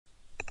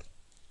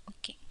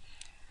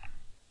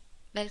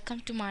Welcome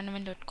to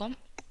manavan.com.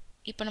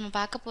 இப்போ நம்ம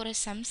பார்க்க போகிற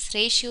sums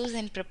ratios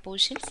and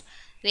proportions.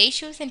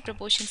 Ratios and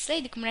ப்ரப்போர்ஷன்ஸில்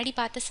இதுக்கு முன்னாடி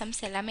பார்த்த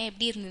சம்ஸ் எல்லாமே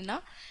எப்படி இருந்ததுன்னா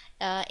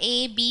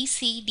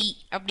ஏபிசிடி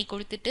அப்படி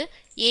கொடுத்துட்டு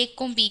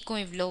ஏக்கும்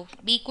பிக்கும் இவ்வளோ,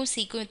 பிக்கும்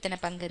சிக்கும் இத்தனை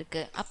பங்கு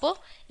இருக்குது, அப்போது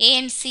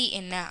ஏஎன்சி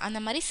என்ன,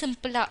 அந்த மாதிரி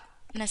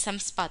சிம்பிளான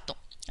சம்ஸ்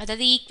பார்த்தோம்.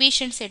 அதாவது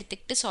ஈக்குவேஷன்ஸ்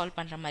எடுத்துக்கிட்டு சால்வ்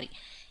பண்ணுற மாதிரி.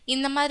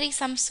 இந்த மாதிரி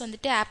சம்ஸ்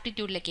வந்துட்டு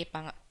ஆப்டிடியூடில்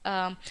கேட்பாங்க.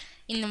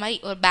 இந்த மாதிரி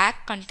ஒரு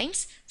back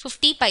contains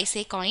 50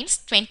 paise coins,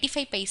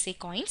 25 paise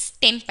coins,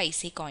 10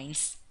 paise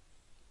coins.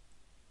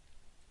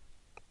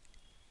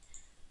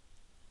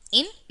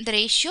 In the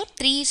ratio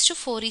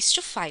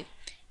 3:4:5.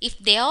 If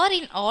they are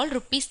in all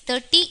rupees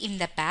 30 in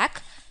the bag,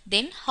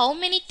 then how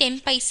many 10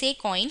 paise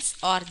coins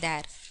are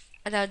there?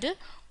 அதாவது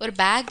ஒரு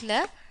பேக்கில்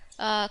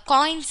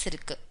காயின்ஸ்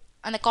இருக்குது.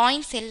 அந்த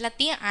காயின்ஸ்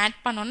எல்லாத்தையும் ஆட்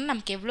பண்ணோன்னா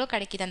நமக்கு எவ்வளோ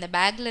கிடைக்கிது? அந்த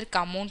பேக்கில் இருக்க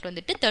அமௌண்ட்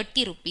வந்துட்டு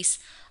 30 rupees.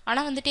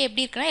 ஆனால் வந்துட்டு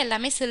எப்படி இருக்குன்னா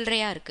எல்லாமே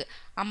சில்லறையாக இருக்குது.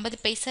 50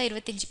 பைசா,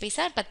 25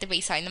 பைசா, 10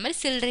 பைசா, இந்த மாதிரி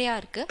சில்லறையாக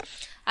இருக்குது.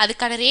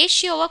 அதுக்கான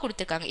ரேஷியோவாக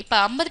கொடுத்துருக்காங்க. இப்போ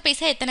 50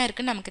 பைசா எத்தனை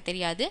இருக்குதுன்னு நமக்கு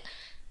தெரியாது,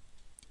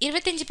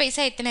 25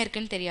 பைசா எத்தனை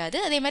இருக்குன்னு தெரியாது,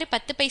 அதே மாதிரி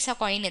 10 பைசா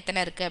காயின் எத்தனை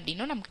இருக்குது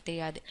அப்படின்னும் நமக்கு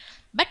தெரியாது.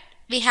 பட்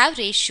வி ஹாவ்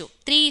ரேஷியோ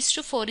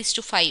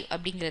 3:4:5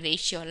 அப்படிங்கிற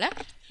ரேஷியோவில்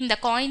இந்த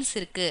காயின்ஸ்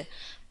இருக்குது.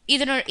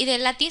 இது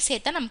எல்லாத்தையும்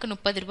சேர்த்தா நமக்கு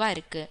 30 ரூபா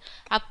இருக்குது.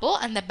 அப்போது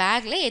அந்த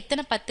பேக்கில்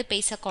எத்தனை 10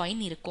 பைசா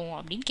காயின் இருக்கும்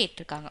அப்படின்னு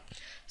கேட்டிருக்காங்க.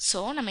 ஸோ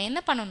நம்ம என்ன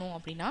பண்ணணும்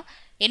அப்படின்னா,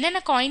 என்னென்ன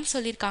காயின்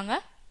சொல்லியிருக்காங்க?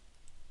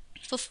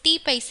 50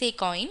 paise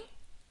coin,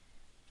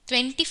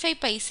 25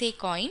 paise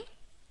coin,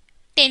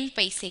 10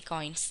 paise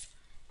coins.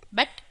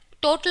 But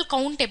total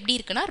count எப்படி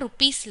இருக்குன்னா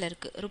ருப்பீஸில்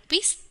இருக்குது,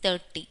 ருப்பீஸ்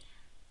 30.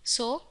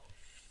 ஸோ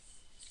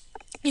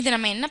இது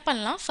நம்ம என்ன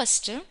பண்ணலாம்,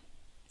 ஃபஸ்ட்டு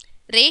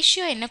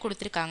ரேஷியோ என்ன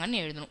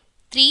கொடுத்துருக்காங்கன்னு எழுதணும்.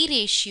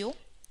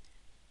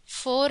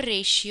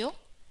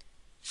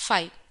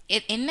 3:4:5.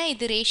 என்ன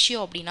இது ரேஷியோ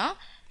அப்படின்னா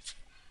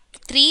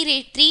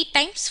 3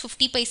 டைம்ஸ்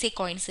 50 பைசே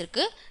காயின்ஸ்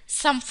இருக்குது,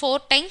 some 4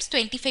 times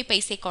 25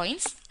 paise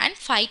coins and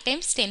 5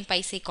 times 10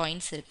 paise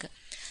coins இருக்குது.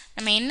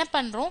 நம்ம என்ன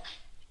பண்ணுறோம்,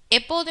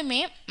 எப்போதுமே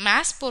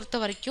மேத்ஸ் பொறுத்த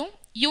வரைக்கும்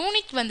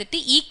யூனிட் வந்துட்டு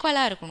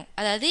ஈக்குவலாக இருக்கணும்.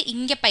 அதாவது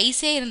இங்கே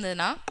பைசே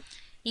இருந்ததுன்னா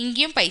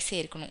இங்கேயும் பைசே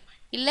இருக்கணும்,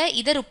 இல்லை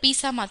இதை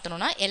ருப்பீஸாக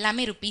மாற்றணும்னா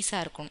எல்லாமே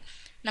ருப்பீஸாக இருக்கணும்.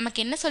 நமக்கு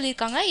என்ன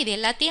சொல்லியிருக்காங்க, இது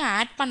எல்லாத்தையும்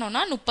ஆட்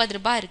பண்ணோன்னா 30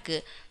 ரூபா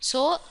இருக்குது.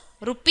 ஸோ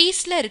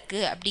ருப்பீஸில்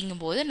இருக்குது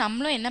அப்படிங்கும்போது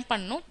நம்மளும் என்ன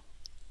பண்ணணும்,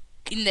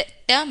 இந்த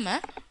டேர்மை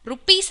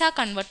ருப்பீஸாக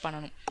கன்வெர்ட்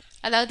பண்ணணும்.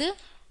 அதாவது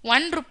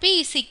 1 rupee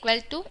இஸ்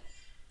ஈக்குவல் டு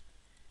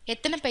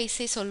எத்தனை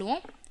பைசே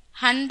சொல்லுவோம்,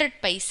 100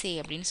 பைசே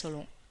அப்படின்னு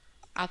சொல்லுவோம்.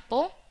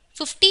 அப்போது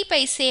 50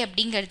 பைசே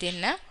அப்படிங்கிறது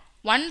என்ன,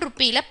 1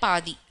 rupeeல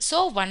பாதி. ஸோ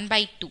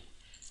 1/2.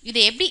 இது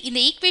எப்படி, இந்த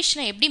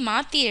ஈக்குவேஷனை எப்படி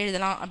மாற்றி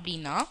எழுதலாம்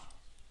அப்படின்னா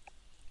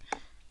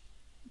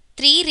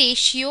 3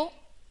 ரேஷியோ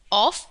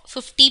ஆஃப்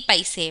 50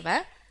 பைசேவை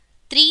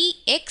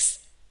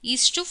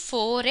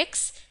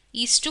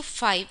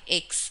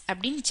 3x:4x:5x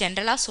அப்படின்னு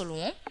ஜென்ரலாக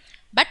சொல்லுவோம்.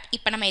 பட்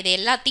இப்போ நம்ம இதை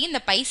எல்லாத்தையும்,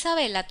 இந்த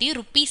பைசாவை எல்லாத்தையும்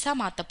ருப்பீஸாக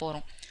மாற்ற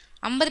போகிறோம்.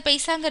 50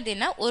 பைசாங்கிறது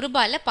என்ன, ஒரு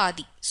ரூபாயில்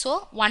பாதி. So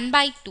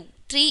 1/2,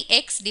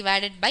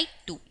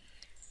 3x/2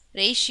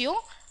 ratio.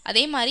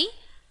 அதே மாதிரி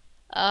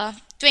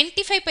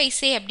 25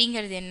 பைசே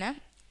அப்படிங்கிறது என்ன,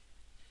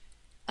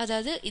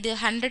 அதாவது இது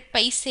 100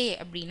 பைசே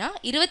அப்படின்னா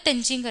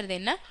 25ங்கிறது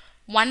என்ன,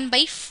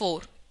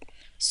 1/4.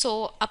 ஸோ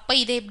அப்போ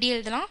இதை எப்படி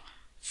எழுதலாம்,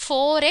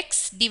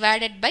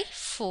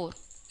 4x/4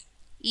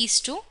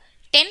 ஈஸ்டு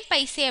 10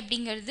 பைசே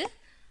அப்படிங்கிறது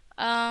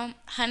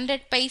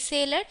 100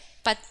 பைசேல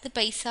 10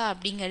 பைசா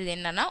அப்படிங்கிறது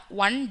என்னன்னா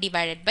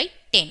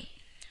 1/10.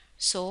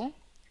 So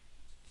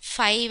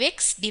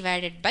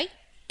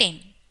 5x/10.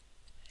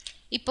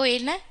 இப்போ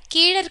என்ன,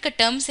 கீழே இருக்க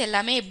டேர்ம்ஸ்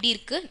எல்லாமே எப்படி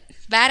இருக்குது,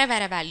 வேறு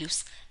வேறு வேல்யூஸ்.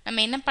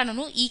 நம்ம என்ன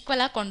பண்ணணும்,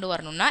 ஈக்குவலாக கொண்டு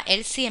வரணும்னா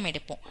எல்சிஎம்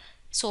எடுப்போம்.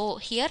 ஸோ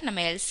ஹியர் நம்ம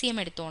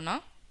எல்சிஎம் எடுத்தோன்னா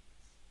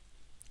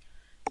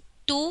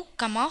 2,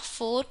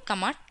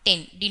 4,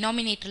 10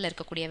 டினாமினேட்டரில்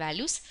இருக்கக்கூடிய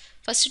வேல்யூஸ்.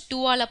 ஃபஸ்ட்டு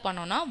 2ஆல்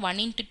பண்ணோன்னா 1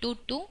 × 2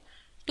 2,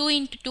 2 ×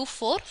 2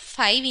 4,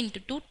 5 ×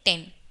 2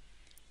 10.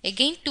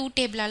 எகெயின் 2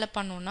 டேபிளால்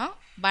பண்ணோன்னா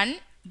 1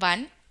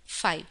 1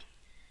 5,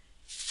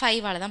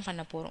 5ஆல் தான்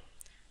பண்ண போகிறோம்.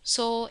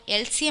 ஸோ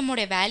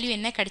எல்சிஎம்மோட வேல்யூ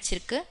என்ன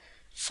கிடச்சிருக்கு,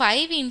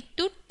 5 ×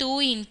 2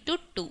 ×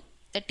 2,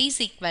 that is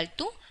equal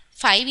to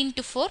 5 ×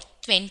 4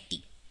 20.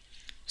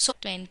 So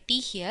 20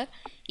 here.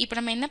 இப்போ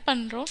நம்ம என்ன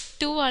பண்ணுறோம்,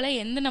 2ஆல்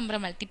எந்த நம்பரை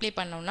மல்டிப்ளை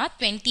பண்ணோம்னா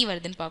 20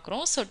 வருதுன்னு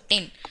பார்க்குறோம். So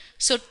 10.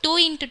 So 2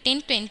 × 10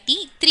 20,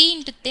 3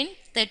 × 10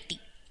 30.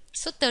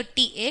 So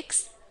 30x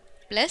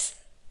plus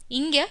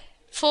இங்கே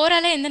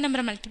 4ஆல் எந்த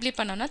நம்பரை மல்டிப்ளை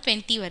பண்ணோம்னா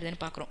 20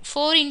 வருதுன்னு பார்க்குறோம்.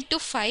 4 ×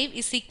 5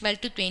 இஸ்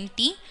ஈக்குவல் டு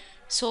 20.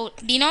 ஸோ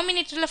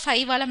டினாமினேட்டரில்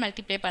 5ஆல்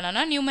மல்டிப்ளை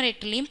பண்ணோன்னா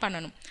நியூமரேட்டர்லேயும்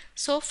பண்ணணும்.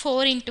 ஸோ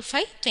 4 ×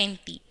 5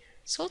 20.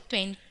 ஸோ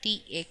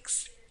 20x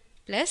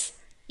ப்ளஸ்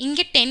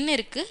இங்கே 10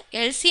 இருக்குது,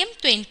 எல்சிஎம்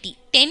 20,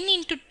 10 ×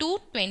 2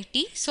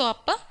 20. ஸோ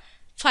அப்போ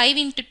 5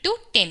 × 2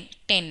 10,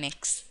 10x.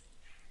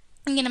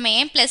 இங்கே நம்ம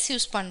ஏன் ப்ளஸ்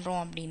யூஸ்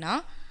பண்ணுறோம் அப்படின்னா,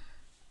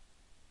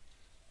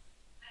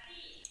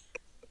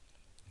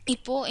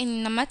 இப்போது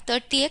நம்ம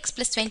 30x +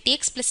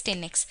 20x +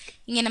 10x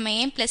இங்கே நம்ம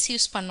ஏன் ப்ளஸ்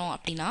யூஸ் பண்ணோம்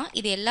அப்படின்னா,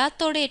 இது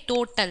எல்லாத்தோடைய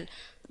டோட்டல்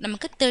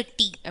நமக்கு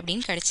 30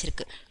 அப்படின்னு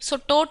கிடைச்சிருக்கு. ஸோ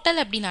டோட்டல்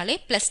அப்படின்னாலே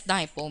ப்ளஸ்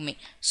தான் எப்போவுமே.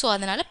 ஸோ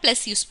அதனால்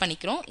ப்ளஸ் யூஸ்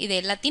பண்ணிக்கிறோம். இது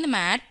எல்லாத்தையும் நம்ம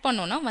ஆட்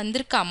பண்ணோன்னா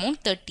வந்திருக்க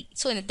அமௌண்ட் 30.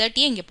 ஸோ இந்த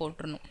 30யை இங்கே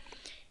போட்டுருணும்.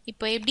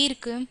 இப்போ எப்படி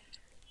இருக்குது?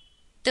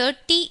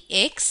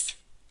 30x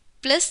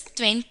plus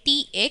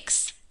 20x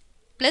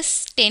plus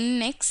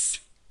 10x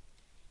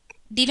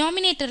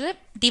டினாமினேட்டரில்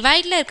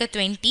டிவைடில் இருக்க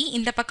 20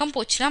 இந்த பக்கம்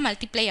போச்சுன்னா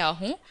மல்டிப்ளை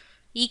ஆகும்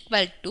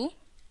ஈக்குவல் டு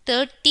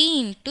 30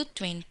 இன்ட்டு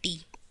 20.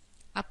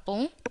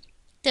 அப்போது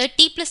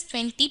 30 plus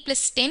 20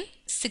 plus 10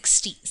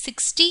 60.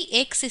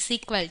 60x is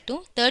equal to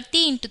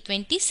 30 into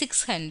 20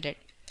 600.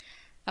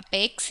 அப்போ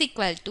x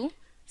equal to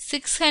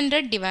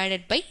 600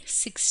 divided by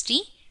 60.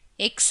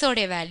 x ஓட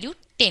வேல்யூ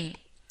 10.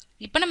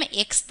 இப்போ நம்ம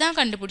x தான்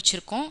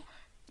கண்டுபிடிச்சிருக்கோம்.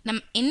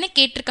 என்ன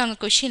கேட்டிருக்காங்க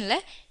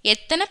கொஷினில்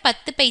எத்தனை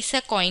 10 பைசா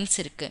காயின்ஸ்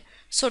இருக்குது.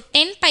 ஸோ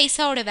 10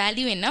 பைசாவோட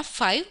வேல்யூ என்ன?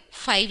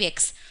 5x.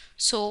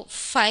 So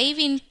 5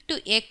 into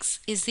x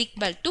is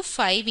equal to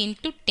 5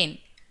 into 10.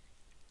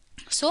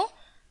 So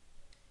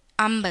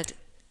 50.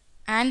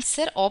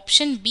 Answer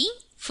option B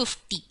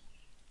 50.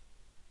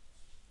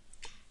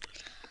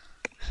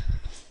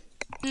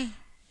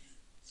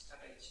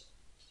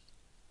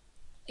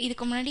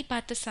 இதுக்கு முன்னாடி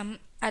பார்த்த சம்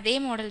அதே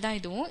மாடல் தான்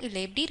இதுவும்.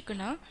 இதில் எப்படி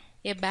இருக்குன்னா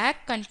a bag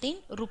contain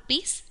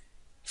rupees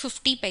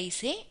 50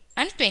 paise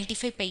and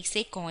 25 paise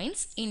coins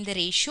in the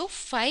ratio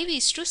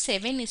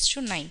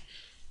 5:7:9.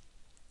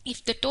 If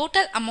the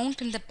total amount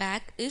in the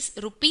bag is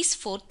rupees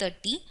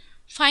 430,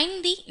 find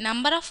the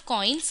number of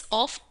coins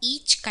of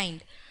each kind.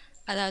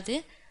 அதாவது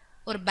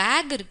ஒரு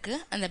பேக் இருக்குது,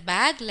 அந்த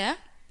பேக்கில்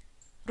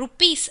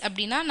ருப்பீஸ்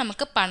அப்படின்னா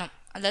நமக்கு பணம்,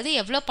 அதாவது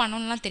எவ்வளோ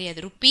பணம்லாம் தெரியாது.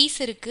 ருப்பீஸ்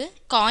இருக்குது,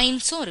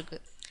 காயின்ஸும்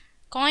இருக்குது.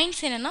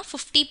 காயின்ஸ் என்னென்னா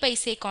 50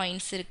 பைசே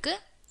காயின்ஸ் இருக்குது,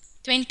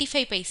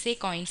 25 பைசே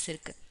காயின்ஸ்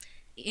இருக்குது.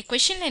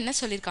 கொஷனில் என்ன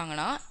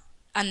சொல்லியிருக்காங்கன்னா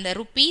அந்த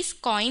ருப்பீஸ்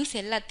காயின்ஸ்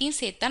எல்லாத்தையும்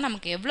சேர்த்தா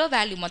நமக்கு எவ்வளோ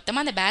வேல்யூ,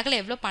 மொத்தமாக அந்த பேக்கில்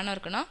எவ்வளோ பணம்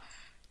இருக்குன்னா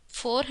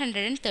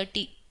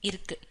 430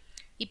 இருக்குது.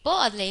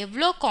 இப்போது அதில்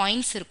எவ்வளோ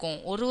காயின்ஸ் இருக்கும்,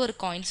 ஒரு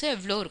காயின்ஸும்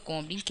எவ்வளோ இருக்கும்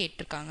அப்படின்னு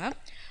கேட்டிருக்காங்க.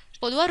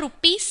 பொதுவாக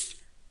ருப்பீஸ்,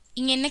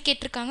 இங்கே என்ன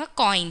கேட்டிருக்காங்க?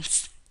 காயின்ஸ்.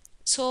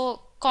 ஸோ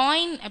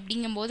காயின்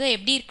அப்படிங்கும்போது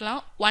எப்படி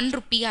இருக்கலாம்? 1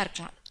 ரூபியாக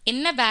இருக்கலாம்.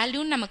 என்ன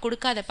வேல்யூன்னு நம்ம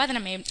கொடுக்காதப்ப அதை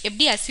நம்ம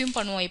எப்படி அசியூம்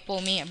பண்ணுவோம்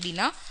எப்போவுமே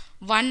அப்படின்னா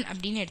 1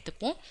 அப்படின்னு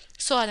எடுத்துப்போம்.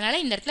 ஸோ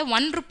அதனால் இந்த இடத்துல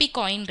 1 ரூபி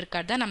காயின்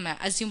இருக்கிறதா நம்ம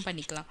அசியூம்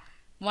பண்ணிக்கலாம்.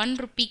 1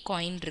 ரூபி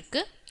காயின்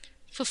இருக்குது,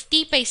 50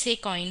 பைசே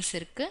காயின்ஸ்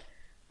இருக்குது,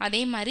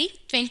 அதே மாதிரி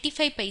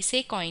 25 பைசே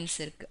காயின்ஸ்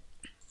இருக்குது.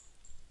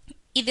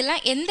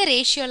 இதெல்லாம் எந்த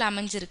ரேஷியோவில்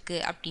அமைஞ்சிருக்கு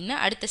அப்படின்னா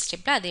அடுத்த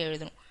ஸ்டெப்பில் அதை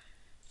எழுதணும்.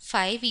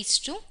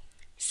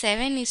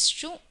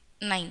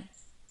 5:7:9.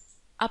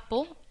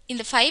 அப்போது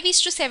இந்த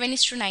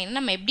 5:7:9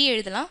 நம்ம எப்படி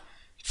எழுதலாம்?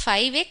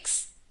 5x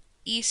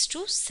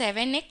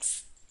 7x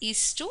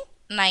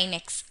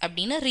 9x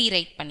அப்படின்னு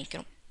ரீரைட்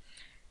பண்ணிக்கிறோம்.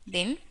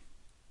 தென்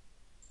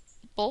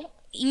இப்போது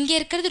இங்கே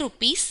இருக்கிறது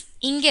ருப்பீஸ்,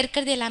 இங்கே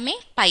இருக்கிறது எல்லாமே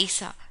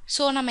பைசா.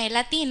 ஸோ நம்ம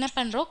எல்லாத்தையும் என்ன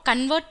பண்ணுறோம்?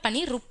 கன்வெர்ட்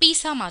பண்ணி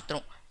ருப்பீஸாக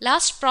மாற்றுறோம்.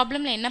 லாஸ்ட்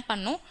ப்ராப்ளமில் என்ன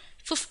பண்ணோம்?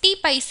 50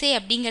 பைசே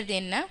அப்படிங்கிறது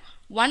என்ன?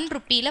 1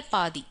 ரூபியில்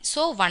பாதி,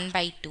 ஸோ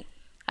 1/2.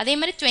 அதே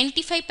மாதிரி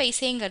 25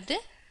 பைசேங்கிறது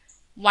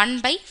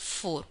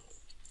 1/4.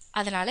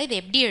 அதனால் இது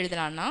எப்படி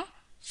எழுதலாம்னா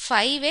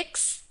 5x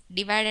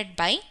டிவைடட்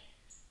பை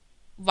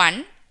 1,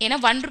 ஏன்னா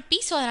 1 ரூபி,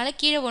 ஸோ அதனால்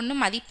கீழே ஒன்று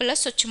மதிப்பில்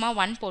சும்மா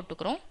 1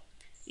 போட்டுக்கிறோம்,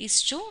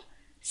 is to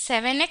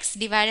 7x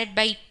divided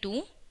by 2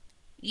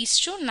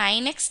 is to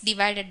 9x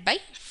divided by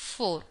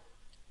 4.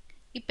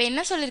 இப்போ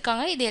என்ன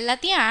சொல்லியிருக்காங்க? இது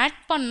எல்லாத்தையும் ஆட்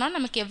பண்ணால்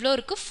நமக்கு எவ்வளோ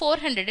இருக்குது?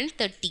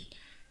 430.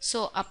 ஸோ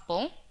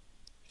அப்போது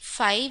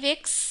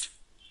 5x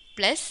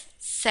plus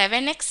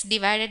 7x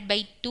divided by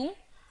 2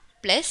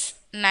 plus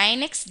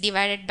 9x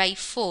divided by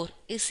 4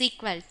 is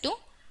equal to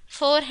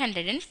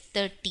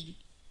 430.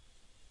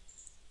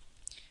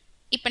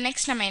 இப்போ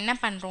நெக்ஸ்ட் நம்ம என்ன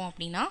பண்ணுறோம்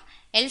அப்படின்னா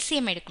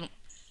LCM எடுக்கணும்.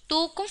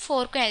 2க்கும்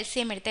 4க்கும்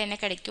LCM எடுத்தால் என்ன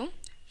கிடைக்கும்?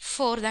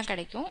 4 தான்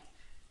கிடைக்கும்.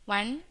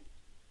 1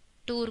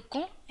 2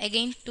 இருக்கும்,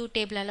 அகெயின் 2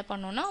 டேபிளால்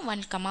பண்ணோன்னா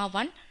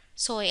 1,1.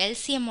 ஸோ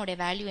LCM ஓட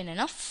வேல்யூ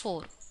என்னென்னா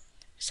 4.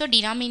 ஸோ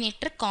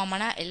டினாமினேட்டர்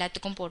காமனாக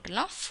எல்லாத்துக்கும்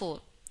போட்டுடலாம் 4.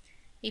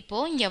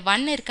 இப்போது இங்கே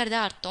 1 இருக்கிறதா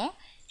அர்த்தம்.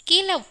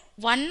 கீழே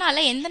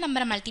 1ஆல் எந்த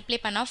நம்பரை மல்டிப்ளை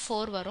பண்ணால்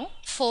 4 வரும்?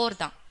 4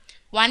 தான்.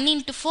 1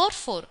 into 4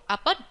 4.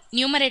 அப்போ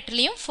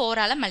நியூமரேட்டர்லேயும்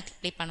 4ஆல்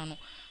மல்டிப்ளை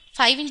பண்ணணும்.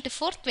 5 into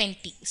 4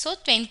 20. ஸோ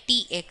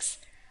 20x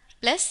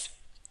ப்ளஸ்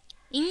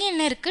இங்கே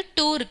என்ன இருக்குது?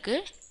 2 இருக்குது.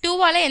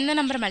 2ஆல் எந்த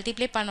நம்பரை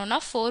மல்டிப்ளை பண்ணோன்னா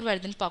 4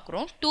 வருதுன்னு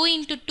பார்க்குறோம். 2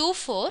 into 2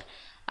 4.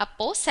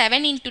 அப்போது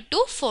 7 into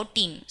 2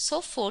 14. So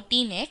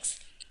 14x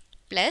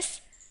plus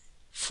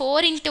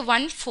 4 into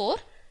 1 4.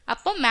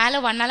 அப்போ மேலே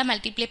 1ஆல்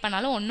மல்டிப்ளை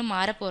பண்ணாலும் ஒன்றும்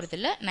மாற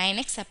போகிறதில்ல,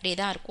 9x அப்படியே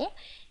தான் இருக்கும்.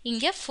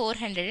 இங்கே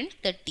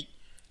 430.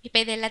 இப்போ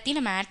இது எல்லாத்தையும்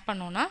நம்ம ஆட்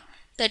பண்ணோன்னா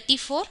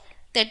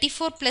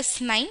 34 plus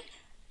 9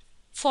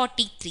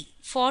 43.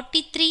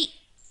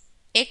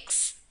 43x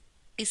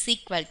is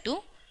equal to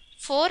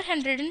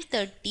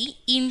 430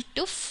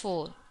 into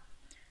 4.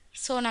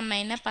 So நம்ம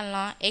என்ன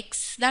பண்ணலாம்? x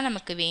தான்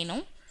நமக்கு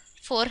வேணும்.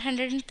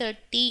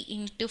 430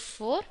 into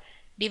 4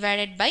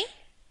 divided by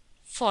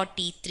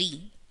 43.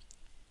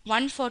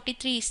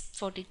 143 is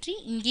 43.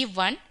 இங்கே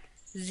 1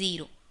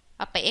 0.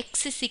 அப்போ x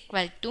is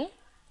equal to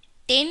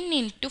 10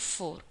 into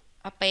 4.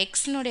 அப்போ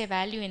xனுடைய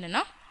வேல்யூ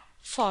என்னன்னா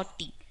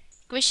 40.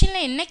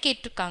 கொஷனில் என்ன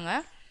கேட்டிருக்காங்க?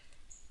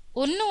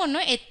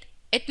 ஒன்று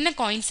எத்தனை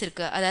காயின்ஸ்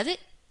இருக்குது, அதாவது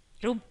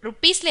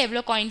ருப்பீஸில்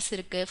எவ்வளோ காயின்ஸ்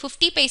இருக்குது,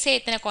 50 பைசே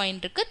எத்தனை காயின்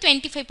இருக்குது,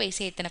 25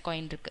 பைசே எத்தனை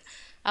காயின் இருக்குது.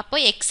 அப்போ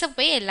எக்ஸை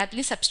போய்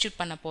எல்லாத்துலேயும் சப்ஸ்டியூட்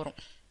பண்ண போகிறோம்.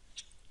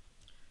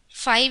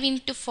 5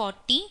 into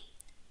 40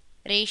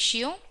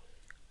 ratio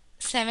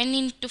 7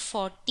 into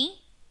 40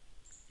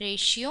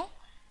 ratio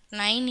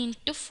 9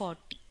 into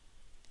 40.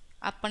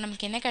 அப்போ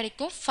நமக்கு என்ன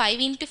கிடைக்கும்?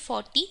 5 into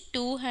 40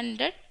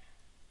 200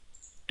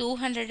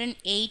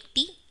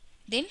 280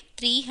 then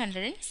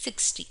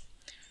 360.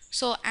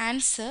 So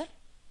answer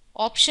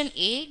option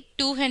A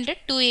 200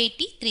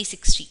 280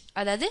 360.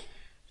 அதாவது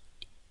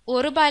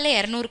ஒரு ரூபாயில்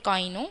 200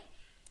 காயினும்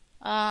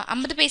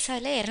 50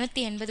 பைசாவில்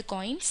 280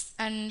 காயின்ஸ்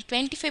அண்ட்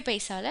 25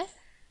 பைசாவில்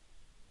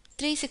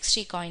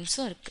 360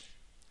 காயின்ஸும் இருக்குது.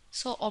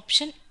 So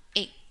option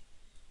A.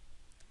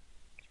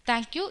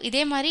 தேங்க்யூ.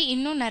 இதே மாதிரி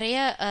இன்னும் நிறைய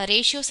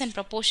ரேஷியோஸ் அண்ட்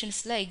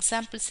ப்ரப்போர்ஷன்ஸில்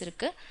எக்ஸாம்பிள்ஸ்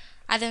இருக்குது.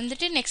 அதை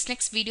வந்துட்டு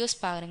நெக்ஸ்ட் வீடியோஸ்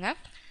பாருங்கள்.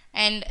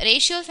 அண்ட்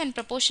ரேஷியோஸ் அண்ட்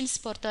ப்ரப்போர்ஷன்ஸ்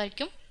பொறுத்த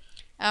வரைக்கும்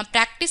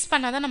ப்ராக்டிஸ்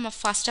பண்ணால் தான் நம்ம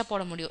ஃபாஸ்ட்டாக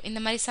போட முடியும். இந்த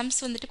மாதிரி சம்ஸ்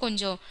வந்துட்டு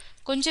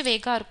கொஞ்சம்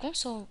வேகாக இருக்கும்.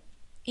 ஸோ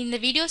இந்த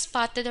வீடியோஸ்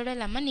பார்த்ததோடு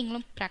இல்லாமல்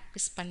நீங்களும்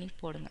ப்ராக்டிஸ் பண்ணி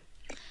போடுங்க.